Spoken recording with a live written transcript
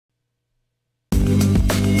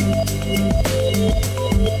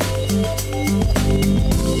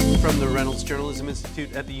Reynolds Journalism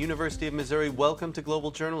Institute at the University of Missouri. Welcome to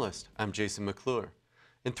Global Journalist. I'm Jason McClure.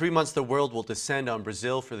 In 3 months, the world will descend on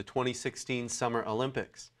Brazil for the 2016 Summer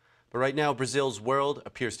Olympics. But right now, Brazil's world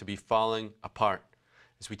appears to be falling apart.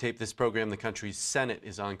 As we tape this program, the country's Senate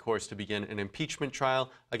is on course to begin an impeachment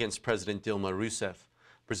trial against President Dilma Rousseff.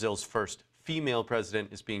 Brazil's first female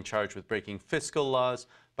president is being charged with breaking fiscal laws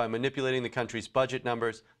by manipulating the country's budget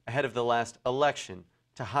numbers ahead of the last election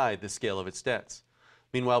to hide the scale of its debts.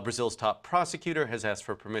 Meanwhile, Brazil's top prosecutor has asked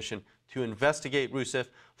for permission to investigate Rousseff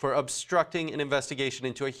for obstructing an investigation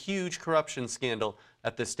into a huge corruption scandal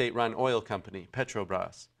at the state-run oil company,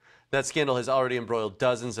 Petrobras. That scandal has already embroiled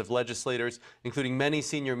dozens of legislators, including many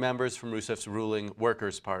senior members from Rousseff's ruling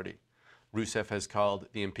Workers' Party. Rousseff has called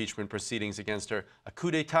the impeachment proceedings against her a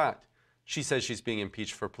coup d'etat. She says she's being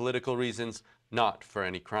impeached for political reasons, not for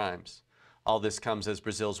any crimes. All this comes as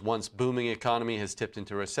Brazil's once booming economy has tipped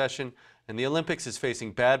into recession, and the Olympics is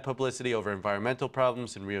facing bad publicity over environmental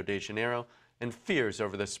problems in Rio de Janeiro and fears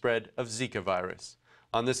over the spread of Zika virus.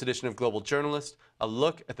 On this edition of Global Journalist, a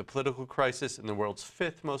look at the political crisis in the world's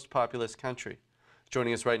fifth most populous country.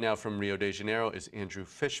 Joining us right now from Rio de Janeiro is Andrew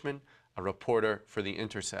Fishman, a reporter for The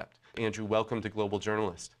Intercept. Andrew, welcome to Global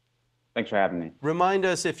Journalist. Thanks for having me. Remind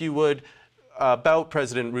us, if you would, about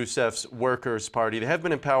President Rousseff's Workers' Party. They have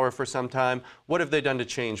been in power for some time. What have they done to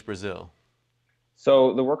change Brazil?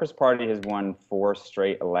 So the Workers' Party has won 4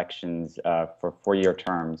 straight elections for 4-year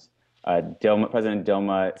terms. President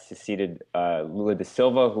Dilma succeeded Lula da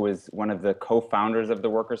Silva, who was one of the co-founders of the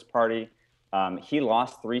Workers' Party. He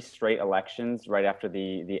lost 3 straight elections right after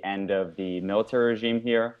the end of the military regime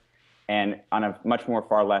here. And on a much more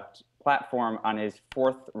far-left platform, on his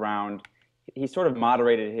 4th round, he sort of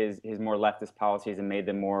moderated his more leftist policies and made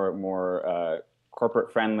them more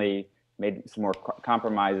corporate friendly, made some more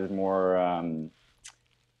compromises,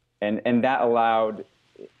 and that allowed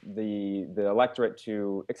the electorate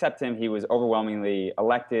to accept him. He was overwhelmingly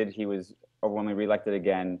elected. He was overwhelmingly reelected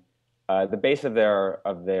again. The base of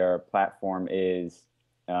their platform is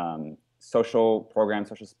social programs,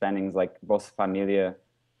 social spendings like Bolsa Familia,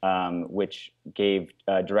 which gave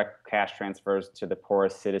direct cash transfers to the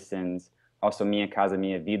poorest citizens. Also, Minha Casa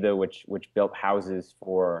Minha Vida, which built houses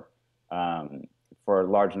for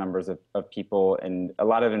large numbers of people, and a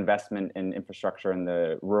lot of investment in infrastructure in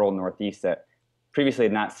the rural Northeast that previously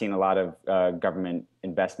had not seen a lot of government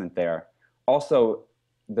investment there. Also,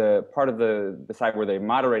 the part of the side where they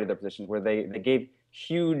moderated their positions, where they gave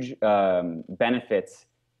huge benefits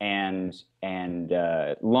and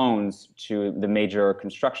loans to the major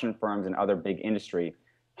construction firms and other big industry,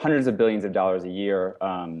 hundreds of billions of dollars a year,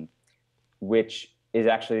 which is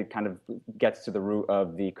actually kind of gets to the root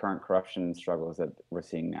of the current corruption struggles that we're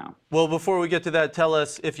seeing now. Well, before we get to that, tell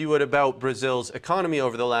us, if you would, about Brazil's economy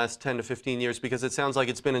over the last 10 to 15 years, because it sounds like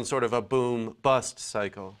it's been in sort of a boom-bust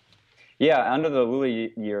cycle. Yeah, under the Lula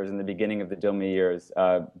years and the beginning of the Dilma years,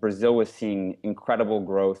 Brazil was seeing incredible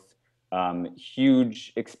growth,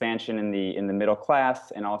 huge expansion in the middle class,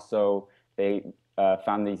 and also they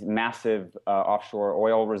found these massive offshore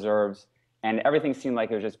oil reserves. And everything seemed like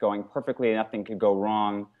it was just going perfectly, nothing could go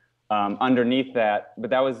wrong. Underneath that, but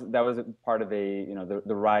that was part of the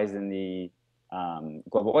rise in the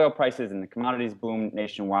global oil prices and the commodities boom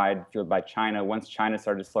nationwide, fueled by China. Once China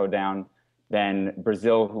started to slow down, then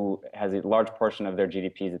Brazil, who has a large portion of their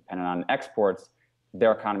GDP is dependent on exports,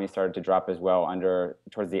 their economy started to drop as well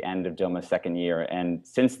towards the end of Dilma's 2nd year. And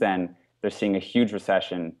since then, they're seeing a huge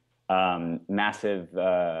recession, massive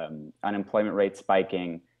unemployment rate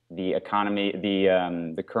spiking. The economy,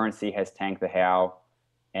 the currency has tanked the real,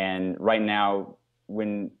 and right now,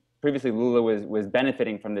 when previously Lula was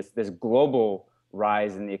benefiting from this global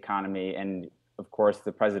rise in the economy, and of course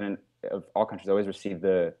the president of all countries always received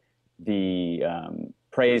the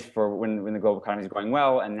praise for when the global economy is going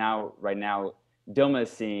well, and right now Dilma is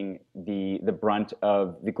seeing the brunt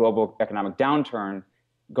of the global economic downturn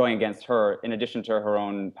going against her, in addition to her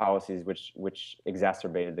own policies, which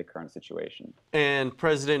exacerbated the current situation. And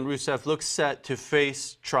President Rousseff looks set to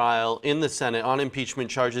face trial in the Senate on impeachment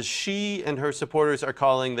charges. She and her supporters are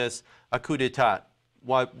calling this a coup d'etat.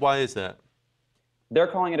 Why is that? They're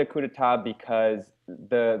calling it a coup d'etat because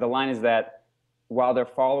the line is that while they're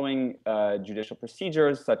following judicial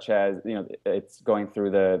procedures, such as it's going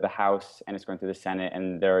through the House and it's going through the Senate,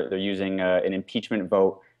 and they're using an impeachment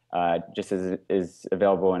vote. Just as is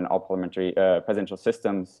available in all parliamentary presidential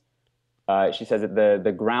systems, she says that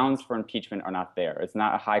the grounds for impeachment are not there. It's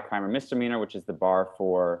not a high crime or misdemeanor, which is the bar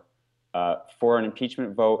for an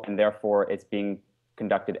impeachment vote, and therefore it's being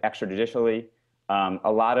conducted extrajudicially.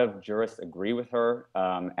 A lot of jurists agree with her,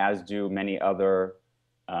 as do many other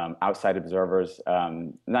outside observers,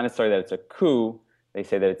 not necessarily that it's a coup. They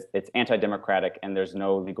say that it's anti-democratic and there's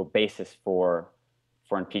no legal basis for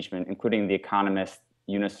impeachment, including The Economist,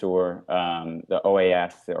 UNISUR, the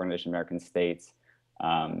OAS, the Organization of American States,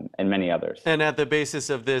 and many others. And at the basis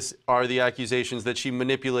of this are the accusations that she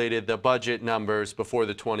manipulated the budget numbers before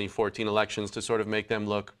the 2014 elections to sort of make them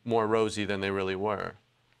look more rosy than they really were.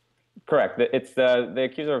 Correct. They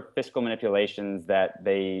accuse her of fiscal manipulations that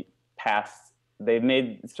they've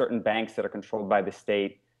made certain banks that are controlled by the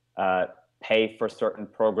state pay for certain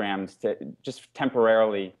programs to just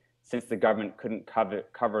temporarily, since the government couldn't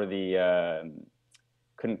cover the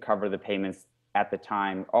payments at the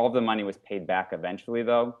time. All of the money was paid back eventually,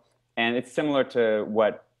 though, and it's similar to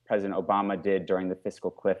what President Obama did during the fiscal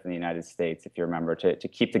cliff in the United States, if you remember, to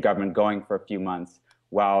keep the government going for a few months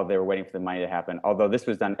while they were waiting for the money to happen. Although this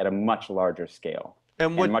was done at a much larger scale,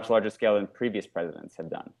 and much larger scale than previous presidents have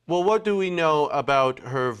done. Well, what do we know about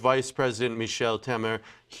her vice president, Michel Temer?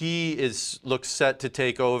 He looks set to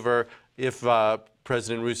take over if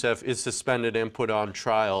President Rousseff is suspended and put on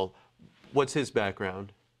trial. What's his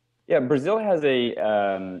background? Yeah, Brazil has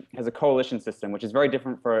a coalition system, which is very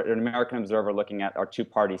different for an American observer looking at our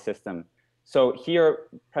two-party system. So here,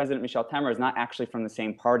 President Michel Temer is not actually from the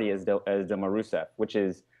same party as Dilma Rousseff,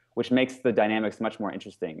 which makes the dynamics much more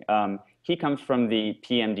interesting. He comes from the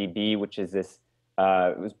PMDB, which is it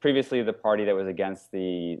was previously the party that was against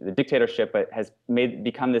the dictatorship, but has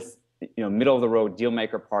become this middle-of-the-road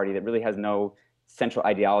deal-maker party that really has no central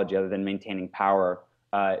ideology other than maintaining power.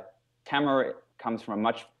 Temer comes from a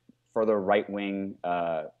much further right-wing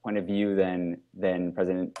point of view than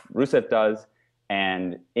President Rousseff does,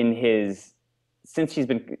 and Dilma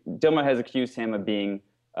has accused him of being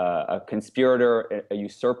a conspirator, a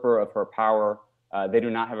usurper of her power. They do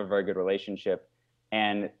not have a very good relationship,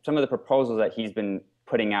 and some of the proposals that he's been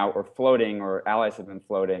putting out or floating, or allies have been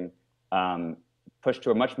floating, push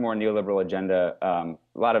to a much more neoliberal agenda, a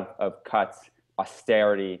lot of cuts,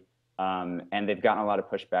 austerity. And they've gotten a lot of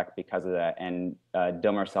pushback because of that, and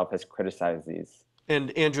Dilma herself has criticized these.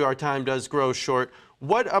 And Andrew, our time does grow short.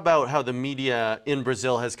 What about how the media in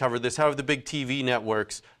Brazil has covered this? How have the big TV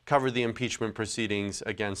networks covered the impeachment proceedings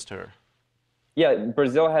against her? Yeah,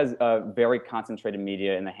 Brazil has a very concentrated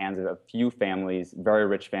media in the hands of a few families, very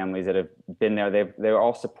rich families that have been there. They've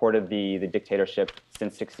all supported the dictatorship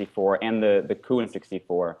since '64 and the coup in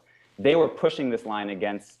 '64. They were pushing this line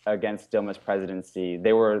against Dilma's presidency.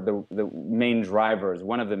 They were the main drivers,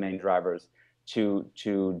 one of the main drivers, to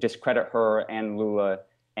discredit her and Lula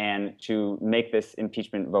and to make this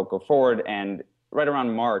impeachment vote go forward. And right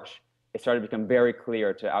around March, it started to become very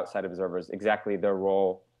clear to outside observers exactly their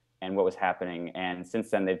role and what was happening. And since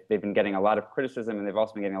then, they've been getting a lot of criticism, and they've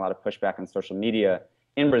also been getting a lot of pushback on social media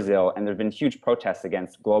in Brazil. And there have been huge protests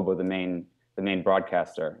against Globo, the main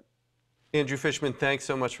broadcaster. Andrew Fishman, thanks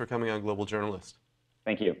so much for coming on Global Journalist.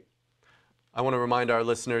 Thank you. I want to remind our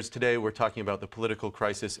listeners today we're talking about the political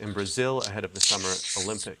crisis in Brazil ahead of the Summer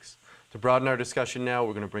Olympics. To broaden our discussion now,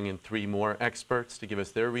 we're going to bring in three more experts to give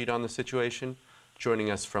us their read on the situation.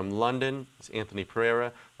 Joining us from London is Anthony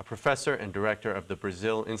Pereira, a professor and director of the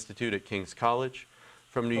Brazil Institute at King's College.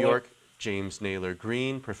 From New York, James Naylor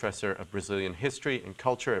Green, professor of Brazilian history and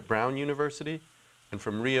culture at Brown University. And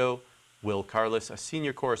from Rio, Will Carless, a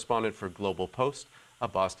senior correspondent for GlobalPost, a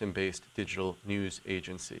Boston-based digital news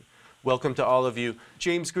agency. Welcome to all of you.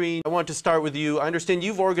 James Green, I want to start with you. I understand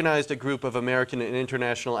you've organized a group of American and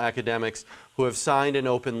international academics who have signed an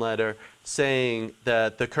open letter saying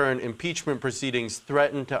that the current impeachment proceedings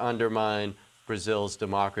threaten to undermine Brazil's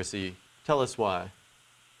democracy. Tell us why.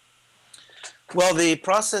 Well, the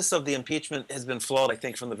process of the impeachment has been flawed, I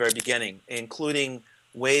think, from the very beginning, including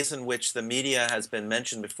ways in which the media has been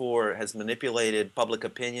mentioned before, has manipulated public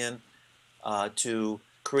opinion to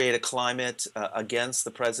create a climate against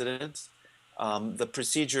the president. The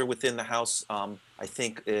procedure within the House, I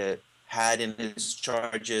think, had in its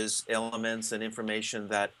charges elements and information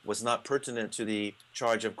that was not pertinent to the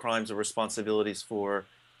charge of crimes or responsibilities for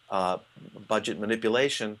budget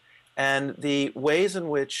manipulation. And the ways in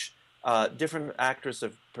which different actors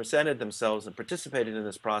have presented themselves and participated in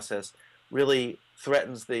this process really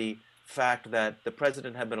threatens the fact that the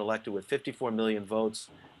president had been elected with 54 million votes.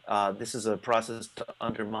 This is a process to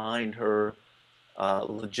undermine her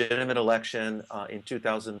legitimate election in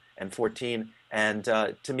 2014, and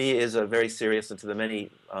to me is a very serious, and to the many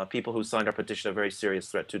people who signed our petition, a very serious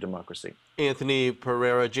threat to democracy. Anthony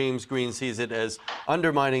Pereira, James Green sees it as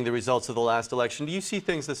undermining the results of the last election. Do you see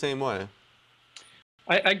things the same way?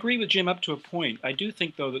 I agree with Jim up to a point. I do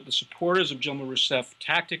think, though, that the supporters of Dilma Rousseff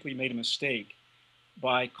tactically made a mistake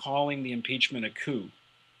by calling the impeachment a coup.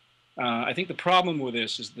 I think the problem with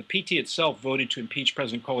this is the PT itself voted to impeach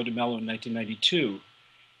President Collor de Mello in 1992,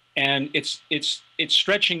 and it's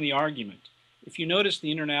stretching the argument. If you notice,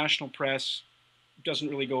 the international press doesn't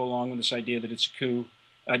really go along with this idea that it's a coup.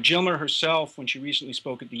 Dilma herself, when she recently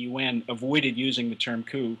spoke at the UN, avoided using the term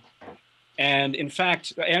coup. And in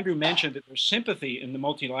fact, Andrew mentioned that there's sympathy in the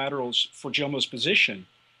multilaterals for Dilma's position,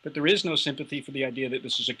 but there is no sympathy for the idea that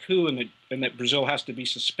this is a coup and that Brazil has to be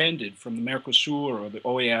suspended from the Mercosur or the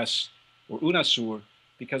OAS or UNASUR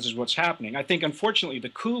because of what's happening. I think, unfortunately, the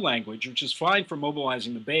coup language, which is fine for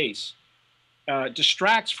mobilizing the base,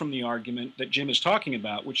 distracts from the argument that Jim is talking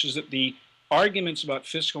about, which is that the arguments about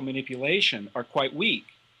fiscal manipulation are quite weak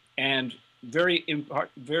and very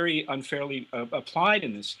unfairly applied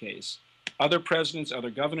in this case. Other presidents, other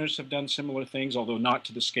governors have done similar things, although not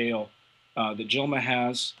to the scale that Dilma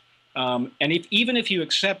has. And even if you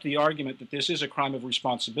accept the argument that this is a crime of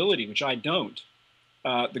responsibility, which I don't,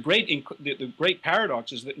 the great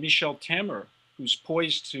paradox is that Michel Temer, who's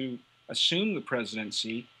poised to assume the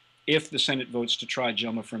presidency if the Senate votes to try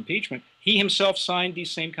Dilma for impeachment, he himself signed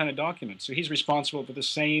these same kind of documents. So he's responsible for the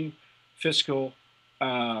same fiscal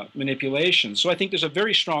manipulation. So I think there's a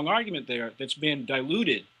very strong argument there that's been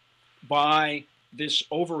diluted by this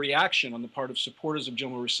overreaction on the part of supporters of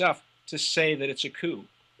Dilma Rousseff to say that it's a coup.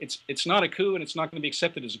 It's not a coup, and it's not going to be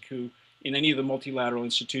accepted as a coup in any of the multilateral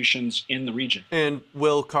institutions in the region. And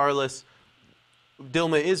Will Carless,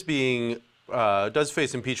 Dilma is does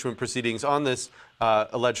face impeachment proceedings on this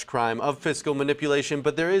alleged crime of fiscal manipulation,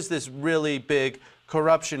 but there is this really big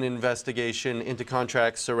corruption investigation into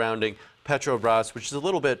contracts surrounding Petrobras, which is a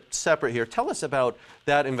little bit separate here. Tell us about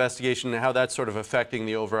that investigation and how that's sort of affecting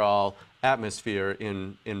the overall atmosphere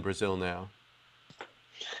in Brazil now.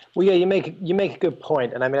 Well, yeah, you make a good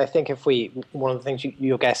point, and I mean, I think one of the things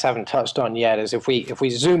your guests haven't touched on yet is if we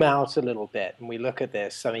zoom out a little bit and we look at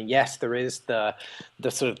this. I mean, yes, there is the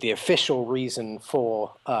sort of the official reason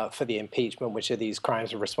for the impeachment, which are these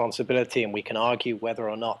crimes of responsibility, and we can argue whether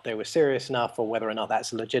or not they were serious enough or whether or not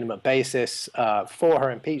that's a legitimate basis for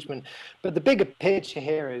her impeachment. But the bigger picture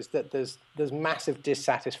here is that there's massive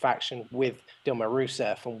dissatisfaction with Dilma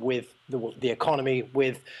Rousseff and with the economy,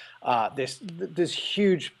 with there's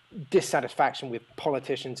huge dissatisfaction with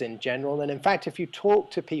politicians in general. And in fact, if you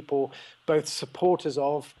talk to people, both supporters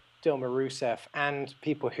of Dilma Rousseff and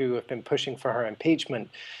people who have been pushing for her impeachment,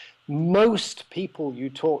 most people you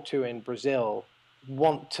talk to in Brazil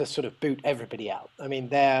want to sort of boot everybody out. I mean,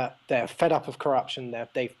 they're fed up of corruption.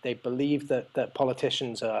 They believe that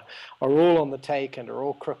politicians are all on the take and are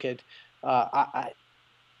all crooked.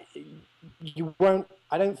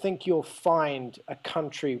 I don't think you'll find a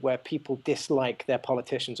country where people dislike their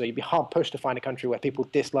politicians, or you'd be hard pushed to find a country where people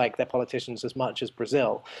dislike their politicians as much as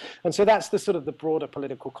Brazil. And so that's the sort of the broader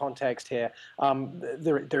political context here.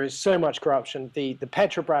 There is so much corruption. The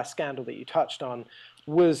Petrobras scandal that you touched on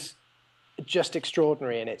was just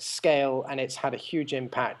extraordinary in its scale, and it's had a huge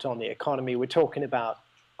impact on the economy. We're talking about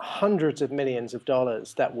hundreds of millions of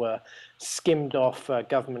dollars that were skimmed off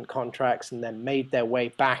government contracts and then made their way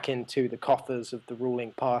back into the coffers of the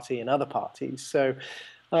ruling party and other parties. So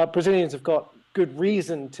Brazilians have got good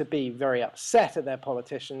reason to be very upset at their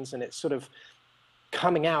politicians, and it's sort of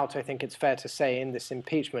coming out, I think it's fair to say, in this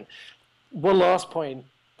impeachment. One last point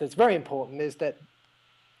that's very important is that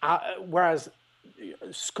whereas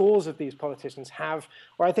scores of these politicians have,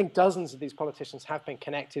 or I think dozens of these politicians have been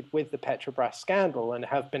connected with the Petrobras scandal and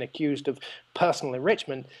have been accused of personal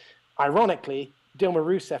enrichment, ironically, Dilma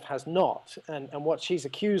Rousseff has not. And what she's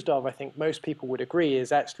accused of, I think most people would agree,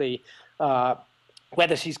 is actually,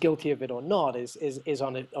 whether she's guilty of it or not, is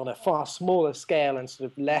on a far smaller scale and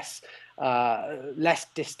sort of less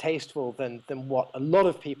distasteful than what a lot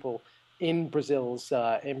of people in Brazil's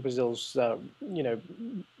a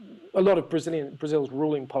lot of Brazil's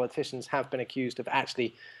ruling politicians have been accused of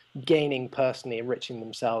actually gaining personally, enriching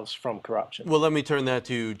themselves from corruption. Well, let me turn that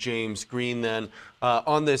to James Green then.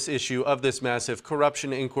 On this issue of this massive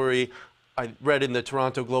corruption inquiry, I read in the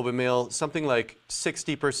Toronto Globe and Mail something like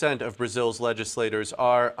 60% of Brazil's legislators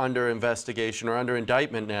are under investigation or under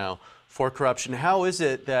indictment now for corruption. How is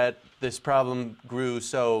it that this problem grew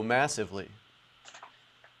so massively?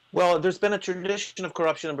 Well, there's been a tradition of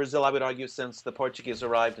corruption in Brazil, I would argue, since the Portuguese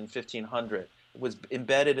arrived in 1500. It was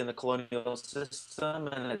embedded in the colonial system,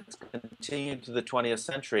 and it's continued to the 20th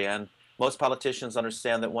century. And most politicians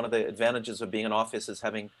understand that one of the advantages of being in office is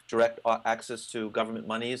having direct access to government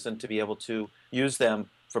monies and to be able to use them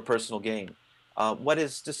for personal gain. What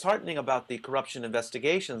is disheartening about the corruption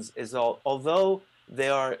investigations is although they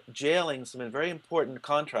are jailing some very important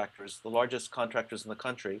contractors, the largest contractors in the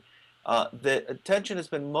country, the attention has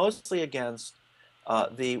been mostly against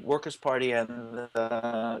the Workers' Party and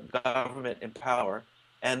the government in power,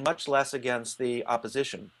 and much less against the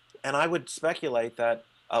opposition. And I would speculate that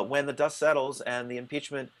when the dust settles and the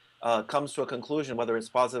impeachment comes to a conclusion, whether it's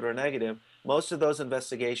positive or negative, most of those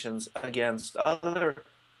investigations against other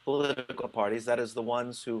political parties, that is the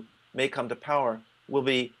ones who may come to power, will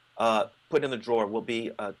be put in the drawer, will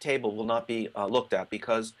be tabled, will not be looked at,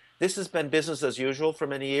 because this has been business as usual for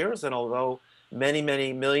many years. And although many,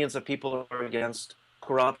 many millions of people are against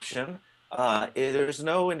corruption, there's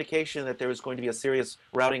no indication that there is going to be a serious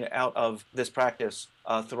routing out of this practice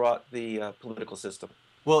throughout the political system.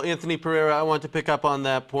 Well, Anthony Pereira, I want to pick up on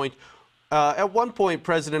that point. At one point,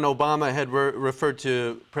 President Obama had referred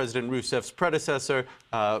to President Rousseff's predecessor,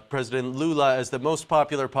 President Lula, as the most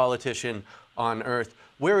popular politician on earth.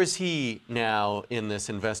 Where is he now in this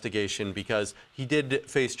investigation? Because he did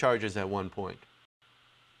face charges at one point.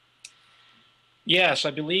 Yes,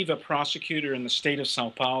 I believe a prosecutor in the state of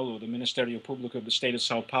Sao Paulo, the Ministério Público of the state of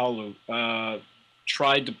Sao Paulo,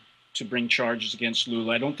 tried to bring charges against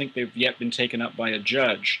Lula. I don't think they've yet been taken up by a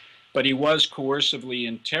judge, but he was coercively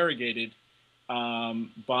interrogated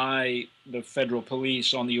by the federal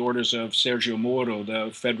police on the orders of Sergio Moro,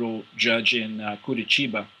 the federal judge in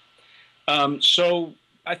Curitiba. So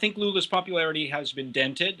I think Lula's popularity has been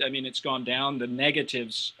dented. I mean, it's gone down. The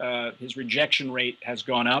negatives, his rejection rate has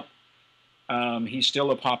gone up. He's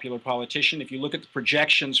still a popular politician. If you look at the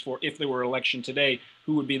projections for if there were election today,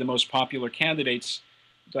 who would be the most popular candidates,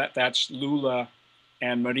 that's Lula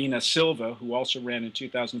and Marina Silva, who also ran in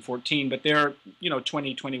 2014, but they're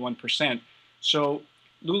 20, 21%. So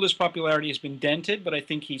Lula's popularity has been dented, but I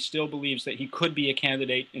think he still believes that he could be a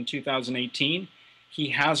candidate in 2018. He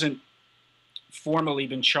hasn't formally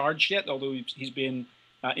been charged yet, although he's been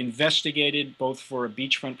investigated both for a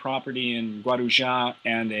beachfront property in Guarujá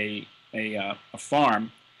and a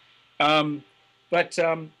farm.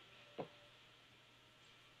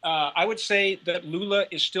 I would say that Lula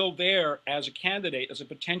is still there as a candidate, as a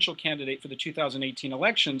potential candidate for the 2018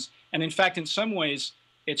 elections. And in fact, in some ways,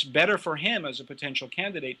 it's better for him as a potential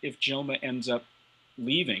candidate if Dilma ends up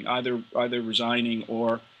leaving, either resigning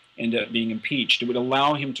or end up being impeached. It would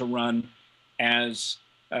allow him to run as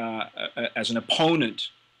an opponent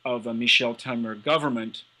of a Michel Temer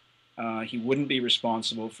government. He wouldn't be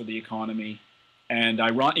responsible for the economy. And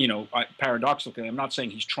paradoxically, I'm not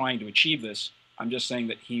saying he's trying to achieve this. I'm just saying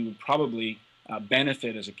that he would probably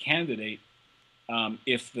benefit as a candidate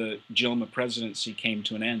if the Dilma presidency came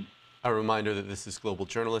to an end. A reminder that this is Global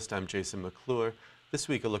Journalist. I'm Jason McClure. This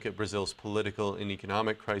week, a look at Brazil's political and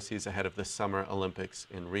economic crises ahead of the Summer Olympics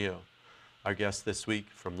in Rio. Our guest this week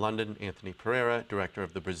from London, Anthony Pereira, director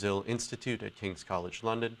of the Brazil Institute at King's College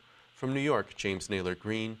London. From New York, James Naylor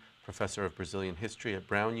Green, professor of Brazilian history at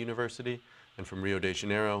Brown University. And from Rio de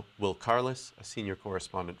Janeiro, Will Carless, a senior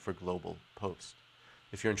correspondent for GlobalPost.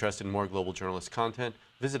 If you're interested in more Global Journalist content,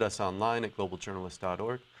 visit us online at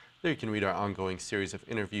globaljournalist.org. There you can read our ongoing series of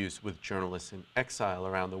interviews with journalists in exile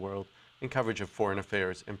around the world and coverage of foreign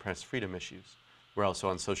affairs and press freedom issues. We're also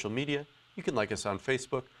on social media. You can like us on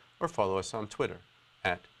Facebook or follow us on Twitter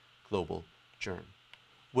at GlobalJourn.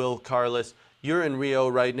 Will Carless, you're in Rio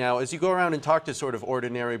right now. As you go around and talk to sort of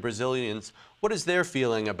ordinary Brazilians, what is their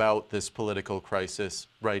feeling about this political crisis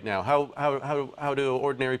right now? How do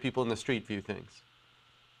ordinary people in the street view things?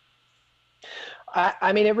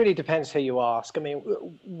 I mean, it really depends who you ask. I mean,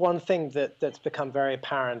 one thing that's become very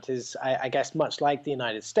apparent is, I guess, much like the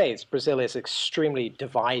United States, Brazil is extremely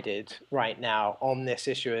divided right now on this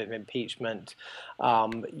issue of impeachment.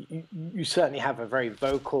 You certainly have a very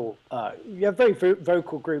vocal,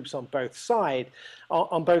 vocal groups on both sides.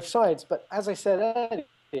 But as I said earlier,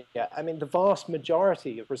 I mean, the vast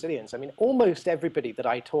majority of Brazilians, I mean, almost everybody that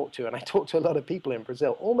I talk to, and I talk to a lot of people in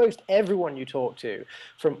Brazil, almost everyone you talk to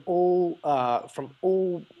from all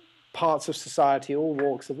parts of society, all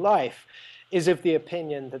walks of life, is of the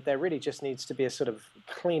opinion that there really just needs to be a sort of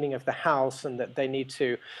cleaning of the house, and that they need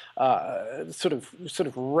to sort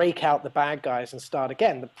of rake out the bad guys and start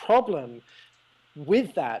again. The problem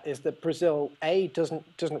with that is that Brazil, doesn't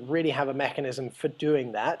really have a mechanism for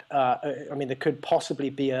doing that. I mean, there could possibly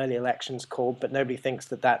be early elections called, but nobody thinks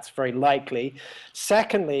that that's very likely.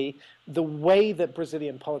 Secondly, the way that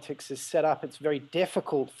Brazilian politics is set up, it's very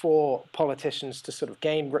difficult for politicians to sort of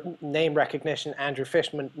gain name recognition. Andrew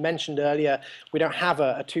Fishman mentioned earlier, we don't have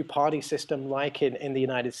a two-party system like in the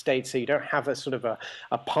United States, so you don't have a sort of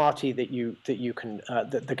a party that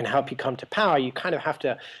can help you come to power. You kind of have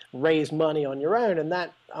to raise money on your own, and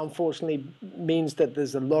that unfortunately means that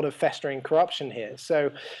there's a lot of festering corruption here.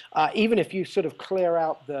 So even if you sort of clear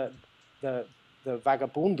out the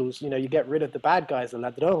vagabundos, you get rid of the bad guys, the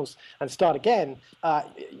ladrones, and start again,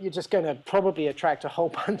 you're just going to probably attract a whole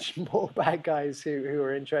bunch more bad guys who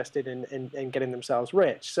are interested in getting themselves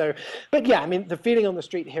rich. So, but yeah, I mean, the feeling on the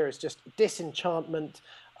street here is just disenchantment,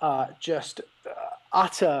 just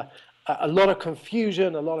utter, a lot of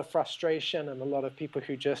confusion, a lot of frustration, and a lot of people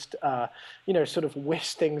who just, sort of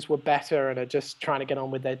wish things were better and are just trying to get on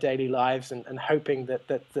with their daily lives and hoping that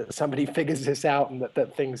somebody figures this out and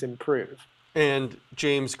that things improve. And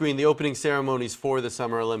James Green, the opening ceremonies for the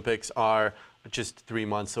Summer Olympics are just 3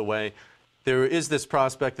 months away. There is this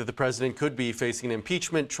prospect that the president could be facing an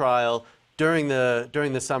impeachment trial during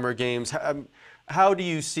the Summer Games. How do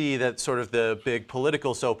you see that sort of the big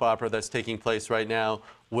political soap opera that's taking place right now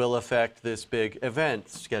will affect this big event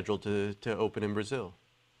scheduled to open in Brazil?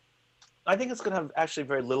 I think it's going to have actually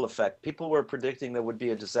very little effect. People were predicting there would be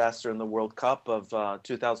a disaster in the World Cup of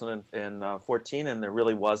 2014, and there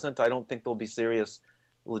really wasn't. I don't think there'll be serious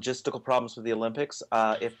logistical problems with the Olympics.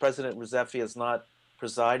 If President Rousseff is not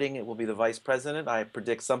presiding, it will be the vice president. I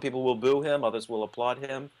predict some people will boo him, others will applaud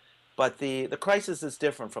him. But the crisis is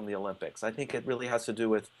different from the Olympics. I think it really has to do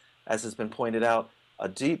with, as has been pointed out, a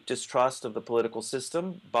deep distrust of the political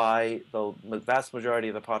system by the vast majority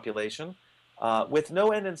of the population, with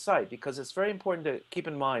no end in sight, because it's very important to keep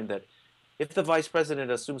in mind that if the vice president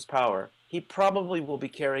assumes power, he probably will be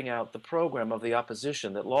carrying out the program of the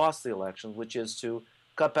opposition that lost the election, which is to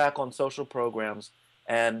cut back on social programs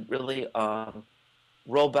and really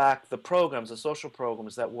roll back the programs, the social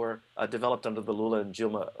programs that were developed under the Lula and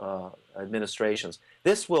Dilma administrations.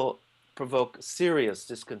 This will provoke serious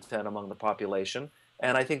discontent among the population,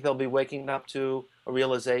 and I think they'll be waking up to a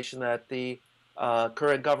realization that the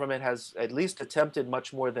current government has at least attempted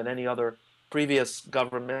much more than any other previous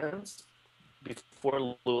governments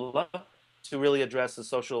before Lula to really address the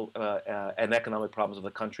social and economic problems of the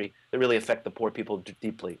country that really affect the poor people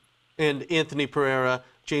deeply. And Anthony Pereira,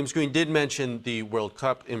 James Green did mention the World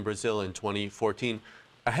Cup in Brazil in 2014.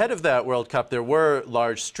 Ahead of that World Cup, there were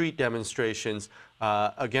large street demonstrations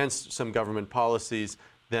against some government policies.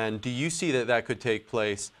 Then do you see that that could take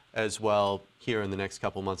place as well here in the next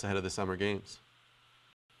couple months ahead of the Summer Games?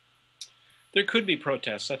 There could be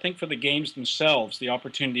protests. I think for the games themselves, the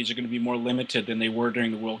opportunities are going to be more limited than they were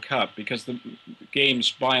during the World Cup, because the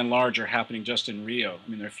games, by and large, are happening just in Rio. I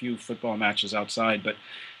mean, there are a few football matches outside, but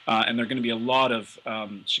and there are going to be a lot of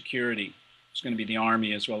security. It's going to be the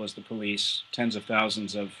army as well as the police, tens of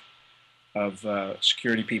thousands of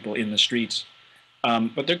security people in the streets.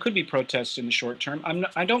 But there could be protests in the short term.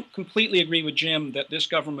 I don't completely agree with Jim that this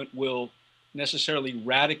government will necessarily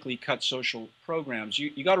radically cut social programs.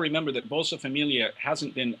 You got to remember that Bolsa Familia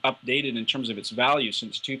hasn't been updated in terms of its value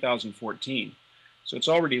since 2014. So it's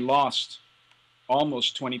already lost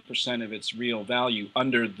almost 20% of its real value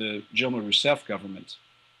under the Dilma Rousseff government.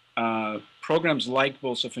 Programs like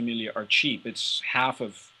Bolsa Familia are cheap. It's half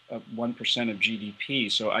of 1% of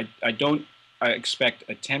GDP. So I expect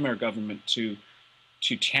a Temer government to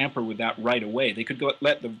tamper with that right away. They could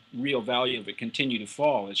let the real value of it continue to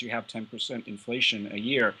fall as you have 10% inflation a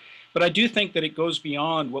year. But I do think that it goes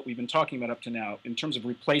beyond what we've been talking about up to now in terms of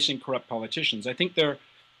replacing corrupt politicians. I think there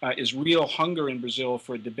is real hunger in Brazil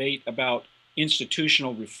for a debate about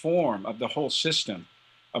institutional reform of the whole system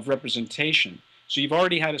of representation. So you've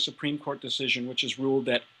already had a Supreme Court decision which has ruled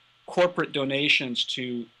that corporate donations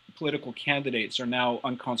to political candidates are now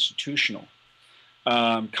unconstitutional.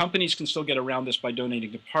 Companies can still get around this by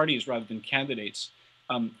donating to parties rather than candidates.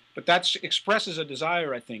 But that expresses a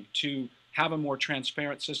desire, I think, to have a more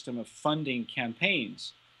transparent system of funding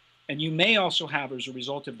campaigns. And you may also have, as a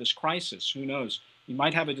result of this crisis, who knows, you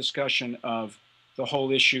might have a discussion of the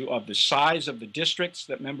whole issue of the size of the districts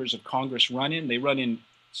that members of Congress run in. They run in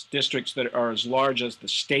districts that are as large as the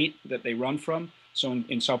state that they run from. So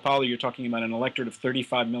in Sao Paulo, you're talking about an electorate of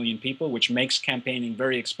 35 million people, which makes campaigning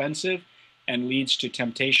very expensive and leads to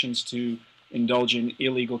temptations to indulge in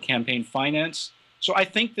illegal campaign finance. So I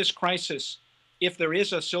think this crisis, if there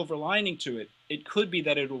is a silver lining to it, it could be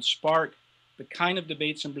that it will spark the kind of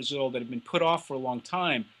debates in Brazil that have been put off for a long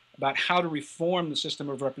time about how to reform the system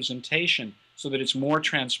of representation so that it's more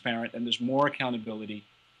transparent and there's more accountability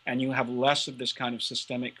and you have less of this kind of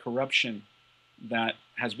systemic corruption that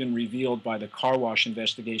has been revealed by the car wash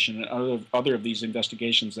investigation and other of these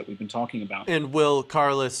investigations that we've been talking about. And Will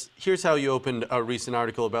Carless, here's how you opened a recent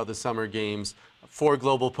article about the Summer Games for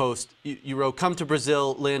GlobalPost. You wrote, "Come to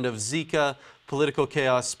Brazil, land of Zika, political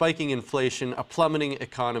chaos, spiking inflation, a plummeting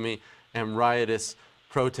economy, and riotous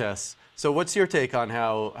protests." So what's your take on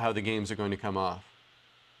how the games are going to come off?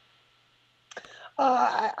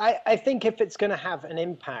 I think if it's going to have an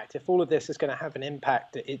impact, if all of this is going to have an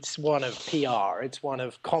impact, it's one of PR, it's one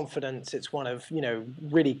of confidence, it's one of,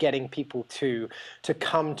 really getting people to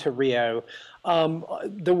come to Rio.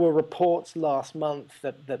 There were reports last month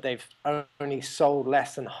that they've only sold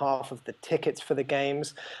less than half of the tickets for the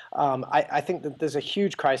games. I think that there's a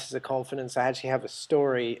huge crisis of confidence. I actually have a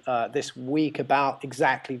story this week about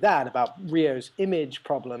exactly that, about Rio's image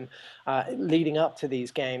problem leading up to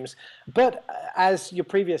these games. But as your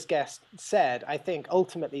previous guest said, I think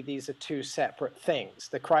ultimately these are two separate things.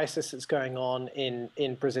 The crisis that's going on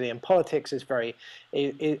in Brazilian politics is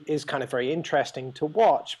kind of very interesting to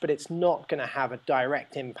watch, but it's not going to have a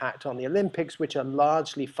direct impact on the Olympics, which are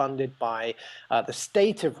largely funded by the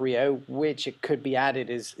state of Rio, which, it could be added,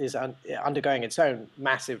 is undergoing its own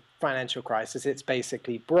massive financial crisis. It's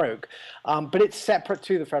basically broke. But it's separate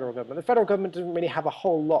to the federal government. The federal government doesn't really have a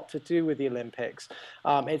whole lot to do with the Olympics.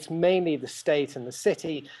 It's mainly the state and the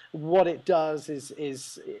city. What it does is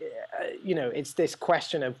it's this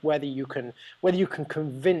question of whether you can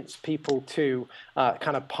convince people to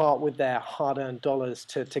kind of part with their hard-earned dollars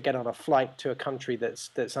to get on a flight to a country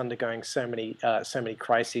that's undergoing so many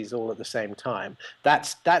crises all at the same time.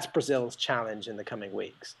 That's Brazil's challenge in the coming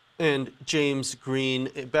weeks. And James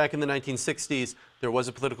Green, back in the 1960s, there was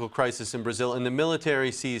a political crisis in Brazil, and the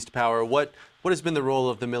military seized power. What has been the role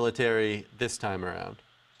of the military this time around?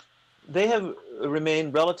 They have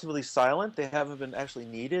remained relatively silent. They haven't been actually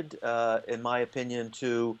needed, in my opinion,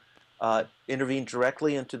 to intervene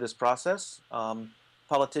directly into this process.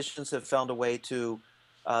 Politicians have found a way to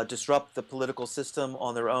disrupt the political system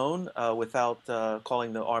on their own without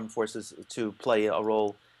calling the armed forces to play a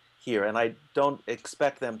role here. And I don't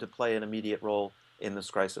expect them to play an immediate role in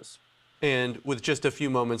this crisis. And with just a few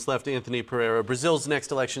moments left, Anthony Pereira, Brazil's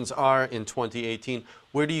next elections are in 2018.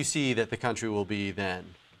 Where do you see that the country will be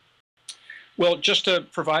then? Well, just a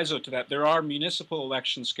proviso to that, there are municipal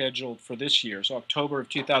elections scheduled for this year. So October of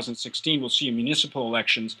 2016, we'll see municipal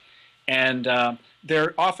elections. And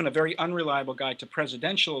they're often a very unreliable guide to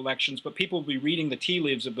presidential elections, but people will be reading the tea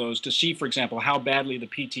leaves of those to see, for example, how badly the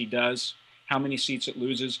PT does, how many seats it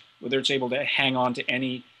loses, whether it's able to hang on to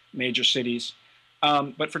any major cities.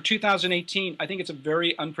 But for 2018, I think it's a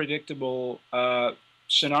very unpredictable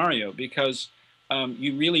scenario because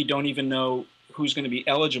you really don't even know who's going to be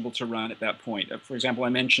eligible to run at that point. For example, I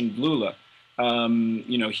mentioned Lula.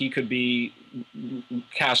 He could be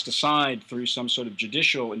cast aside through some sort of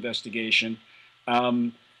judicial investigation.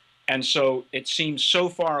 And so it seems so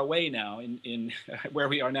far away now in where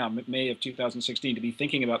we are now, May of 2016, to be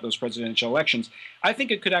thinking about those presidential elections. I think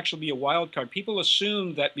it could actually be a wild card. People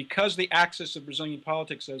assume that because the axis of Brazilian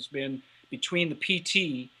politics has been between the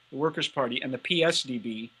PT, the Workers' Party, and the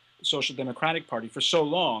PSDB, the Social Democratic Party, for so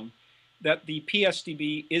long, that the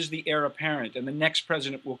PSDB is the heir apparent and the next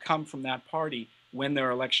president will come from that party when there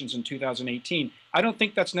are elections in 2018. I don't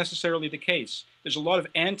think that's necessarily the case. There's a lot of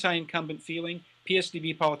anti-incumbent feeling.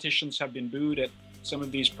 PSDB politicians have been booed at some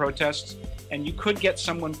of these protests, and you could get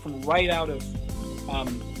someone from right out of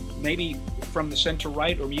maybe from the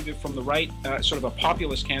center-right or even from the right, sort of a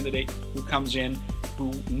populist candidate who comes in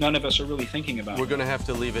who none of us are really thinking about. We're going to have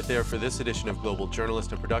to leave it there for this edition of Global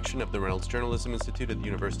Journalist, a production of the Reynolds Journalism Institute at the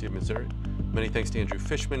University of Missouri. Many thanks to Andrew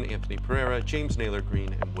Fishman, Anthony Pereira, James Naylor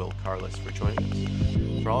Green, and Will Carless for joining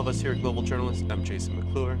us. For all of us here at Global Journalist, I'm Jason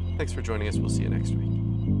McClure. Thanks for joining us. We'll see you next week.